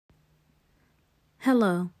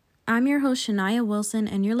Hello, I'm your host Shania Wilson,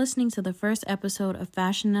 and you're listening to the first episode of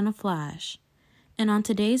Fashion in a Flash. And on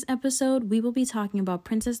today's episode, we will be talking about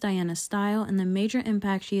Princess Diana's style and the major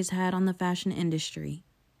impact she has had on the fashion industry.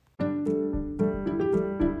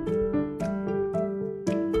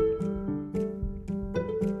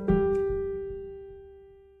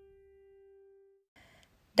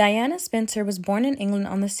 Diana Spencer was born in England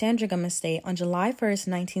on the Sandringham estate on July 1st,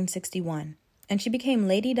 1961, and she became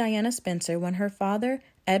Lady Diana Spencer when her father,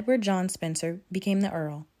 Edward John Spencer, became the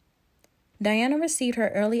Earl. Diana received her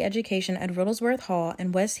early education at Riddlesworth Hall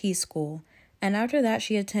and West Heath School, and after that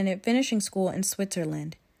she attended finishing school in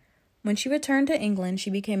Switzerland. When she returned to England, she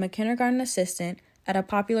became a kindergarten assistant at a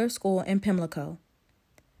popular school in Pimlico.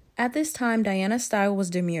 At this time, Diana's style was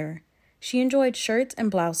demure. She enjoyed shirts and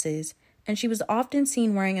blouses, and she was often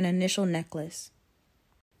seen wearing an initial necklace.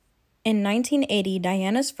 In 1980,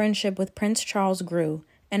 Diana's friendship with Prince Charles grew,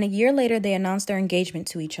 and a year later they announced their engagement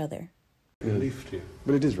to each other. Relief to you.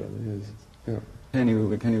 But it is rather, yes. Yeah.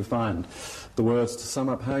 Can you find the words to sum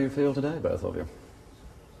up how you feel today, both of you?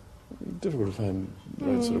 Difficult to find the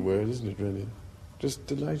right sort of word, isn't it, really? Just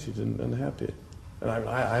delighted and happy. And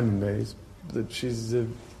I'm amazed that she's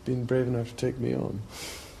been brave enough to take me on.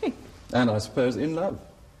 And I suppose in love.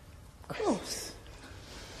 Of course.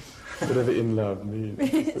 Whatever in love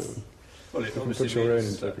means. Well, it obviously put your own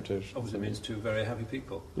interpretation. Obviously means two very happy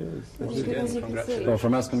people. Yes. Once again, congratulations. Well,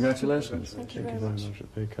 from us, congratulations. Thank you very much.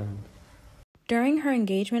 Very kind. During her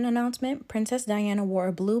engagement announcement, Princess Diana wore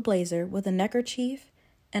a blue blazer with a neckerchief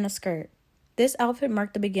and a skirt. This outfit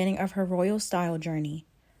marked the beginning of her royal style journey.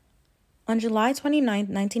 On July 29,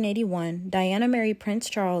 1981, Diana married Prince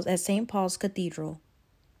Charles at St. Paul's Cathedral.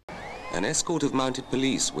 An escort of mounted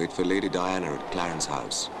police wait for Lady Diana at Clarence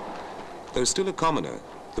House. Though still a commoner,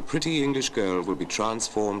 the pretty English girl will be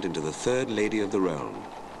transformed into the third lady of the realm,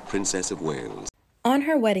 Princess of Wales. On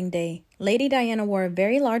her wedding day, Lady Diana wore a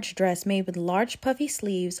very large dress made with large puffy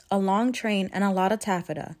sleeves, a long train, and a lot of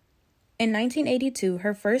taffeta. In 1982,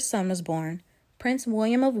 her first son was born, Prince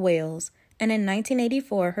William of Wales, and in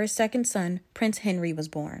 1984, her second son, Prince Henry, was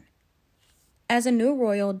born. As a new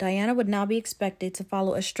royal, Diana would now be expected to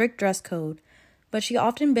follow a strict dress code, but she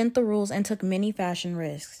often bent the rules and took many fashion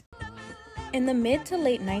risks. In the mid to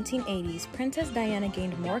late 1980s, Princess Diana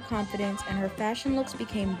gained more confidence and her fashion looks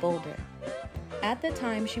became bolder. At the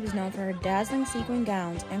time, she was known for her dazzling sequin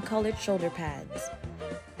gowns and colored shoulder pads.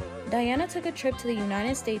 Diana took a trip to the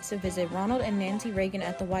United States to visit Ronald and Nancy Reagan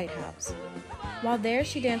at the White House. While there,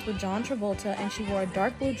 she danced with John Travolta and she wore a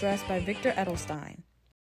dark blue dress by Victor Edelstein.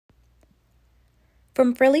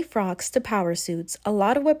 From frilly frocks to power suits, a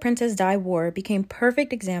lot of what Princess Di wore became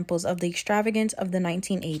perfect examples of the extravagance of the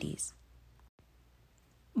 1980s.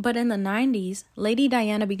 But in the 90s, Lady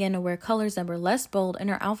Diana began to wear colors that were less bold and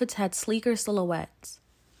her outfits had sleeker silhouettes.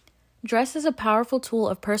 Dress is a powerful tool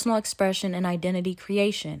of personal expression and identity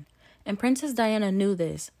creation, and Princess Diana knew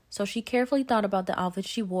this, so she carefully thought about the outfits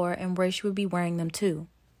she wore and where she would be wearing them to.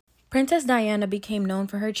 Princess Diana became known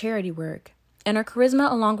for her charity work, and her charisma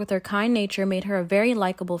along with her kind nature made her a very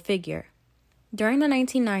likable figure. During the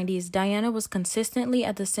 1990s, Diana was consistently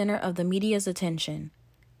at the center of the media's attention.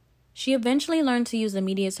 She eventually learned to use the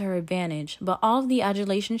media to her advantage, but all of the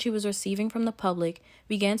adulation she was receiving from the public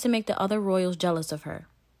began to make the other royals jealous of her.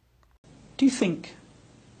 Do you think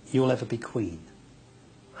you'll ever be queen?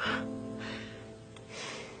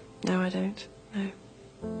 No, I don't. No.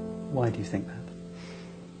 Why do you think that?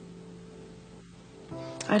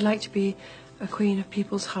 I'd like to be a queen of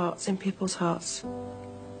people's hearts, in people's hearts.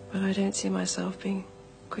 But I don't see myself being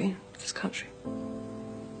queen of this country.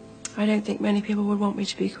 I don't think many people would want me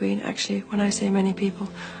to be queen. Actually, when I say many people,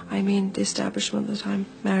 I mean the establishment that I'm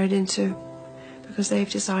married into. Because they've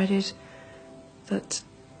decided that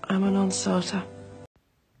I'm a non-starter.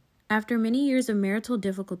 After many years of marital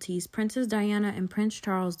difficulties, Princess Diana and Prince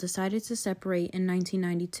Charles decided to separate in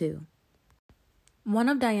 1992. One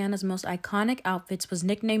of Diana's most iconic outfits was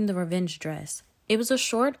nicknamed the Revenge Dress. It was a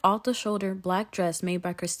short, off-the-shoulder black dress made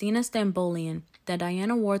by Christina Stambolian that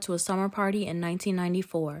Diana wore to a summer party in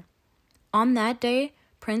 1994. On that day,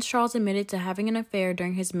 Prince Charles admitted to having an affair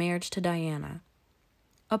during his marriage to Diana.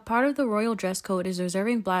 A part of the royal dress code is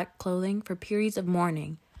reserving black clothing for periods of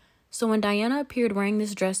mourning. So when Diana appeared wearing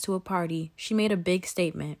this dress to a party, she made a big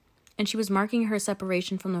statement, and she was marking her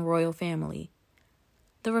separation from the royal family.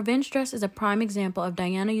 The revenge dress is a prime example of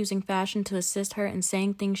Diana using fashion to assist her in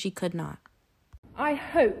saying things she could not. I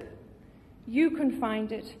hope you can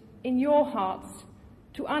find it in your hearts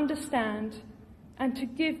to understand and to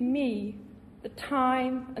give me the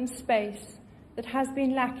time and space that has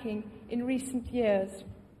been lacking in recent years.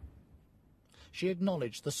 she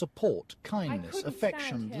acknowledged the support, kindness,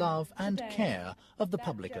 affection, love and care of the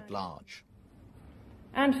public at large.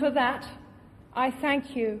 And for that, I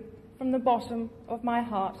thank you from the bottom of my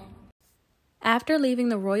heart. After leaving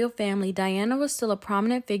the royal family, Diana was still a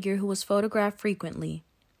prominent figure who was photographed frequently,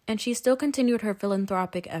 and she still continued her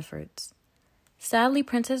philanthropic efforts. Sadly,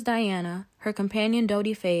 Princess Diana, her companion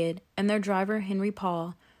Dodi Fayed, and their driver Henry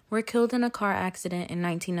Paul were killed in a car accident in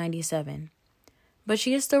 1997. But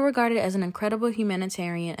she is still regarded as an incredible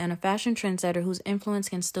humanitarian and a fashion trendsetter whose influence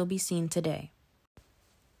can still be seen today.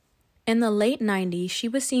 In the late 90s, she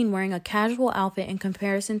was seen wearing a casual outfit in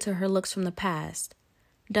comparison to her looks from the past.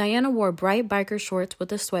 Diana wore bright biker shorts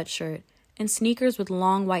with a sweatshirt and sneakers with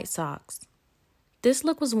long white socks. This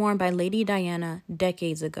look was worn by Lady Diana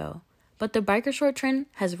decades ago, but the biker short trend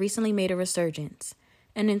has recently made a resurgence,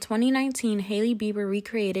 and in 2019, Hailey Bieber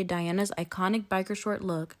recreated Diana's iconic biker short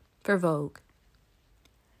look for Vogue.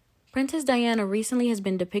 Princess Diana recently has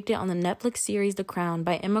been depicted on the Netflix series The Crown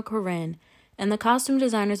by Emma Corrin, and the costume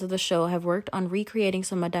designers of the show have worked on recreating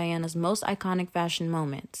some of Diana's most iconic fashion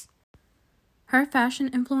moments. Her fashion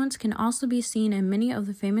influence can also be seen in many of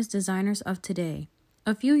the famous designers of today.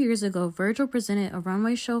 A few years ago, Virgil presented a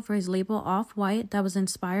runway show for his label Off-White that was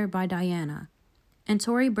inspired by Diana, and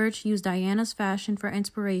Tory Burch used Diana's fashion for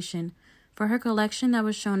inspiration for her collection that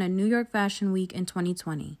was shown at New York Fashion Week in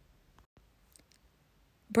 2020.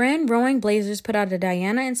 Brand Rowing Blazers put out a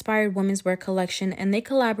Diana-inspired women's wear collection, and they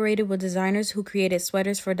collaborated with designers who created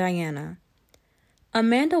sweaters for Diana.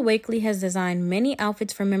 Amanda Wakely has designed many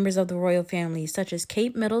outfits for members of the royal family, such as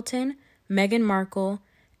Kate Middleton, Meghan Markle,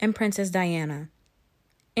 and Princess Diana.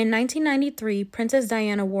 In 1993, Princess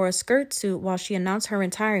Diana wore a skirt suit while she announced her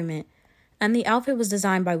retirement, and the outfit was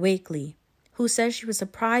designed by Wakely, who says she was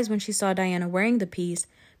surprised when she saw Diana wearing the piece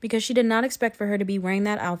because she did not expect for her to be wearing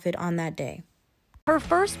that outfit on that day. Her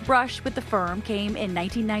first brush with the firm came in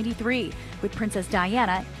 1993 with Princess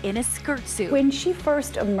Diana in a skirt suit. When she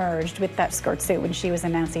first emerged with that skirt suit when she was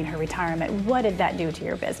announcing her retirement, what did that do to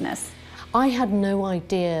your business? I had no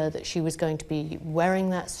idea that she was going to be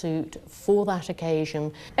wearing that suit for that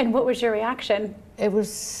occasion. And what was your reaction? It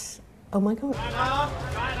was, oh my God.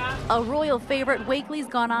 A royal favorite, Wakely's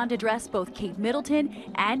gone on to dress both Kate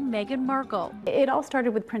Middleton and Meghan Markle. It all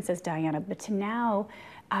started with Princess Diana, but to now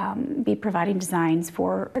be providing designs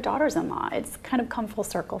for her daughters-in-law. It's kind of come full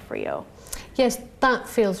circle for you. Yes, that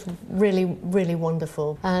feels really, really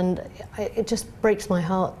wonderful. And it just breaks my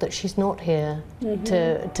heart that she's not here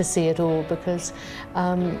to see it all, because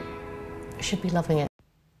she'd be loving it.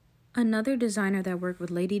 Another designer that worked with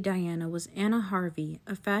Lady Diana was Anna Harvey,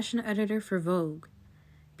 a fashion editor for Vogue.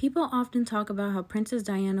 People often talk about how Princess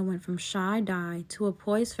Diana went from shy Di to a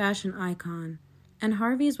poised fashion icon, and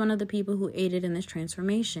Harvey is one of the people who aided in this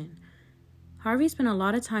transformation. Harvey spent a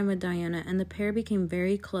lot of time with Diana, and the pair became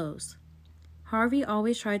very close. Harvey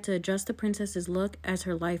always tried to adjust the princess's look as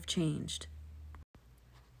her life changed.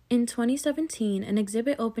 In 2017, an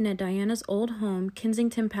exhibit opened at Diana's old home,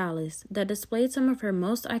 Kensington Palace, that displayed some of her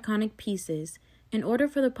most iconic pieces in order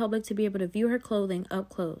for the public to be able to view her clothing up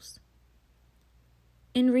close.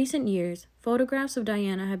 In recent years, photographs of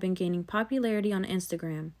Diana have been gaining popularity on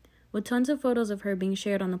Instagram, with tons of photos of her being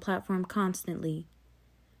shared on the platform constantly.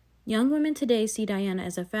 Young women today see Diana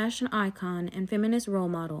as a fashion icon and feminist role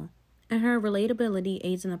model, and her relatability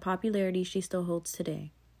aids in the popularity she still holds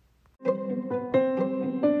today.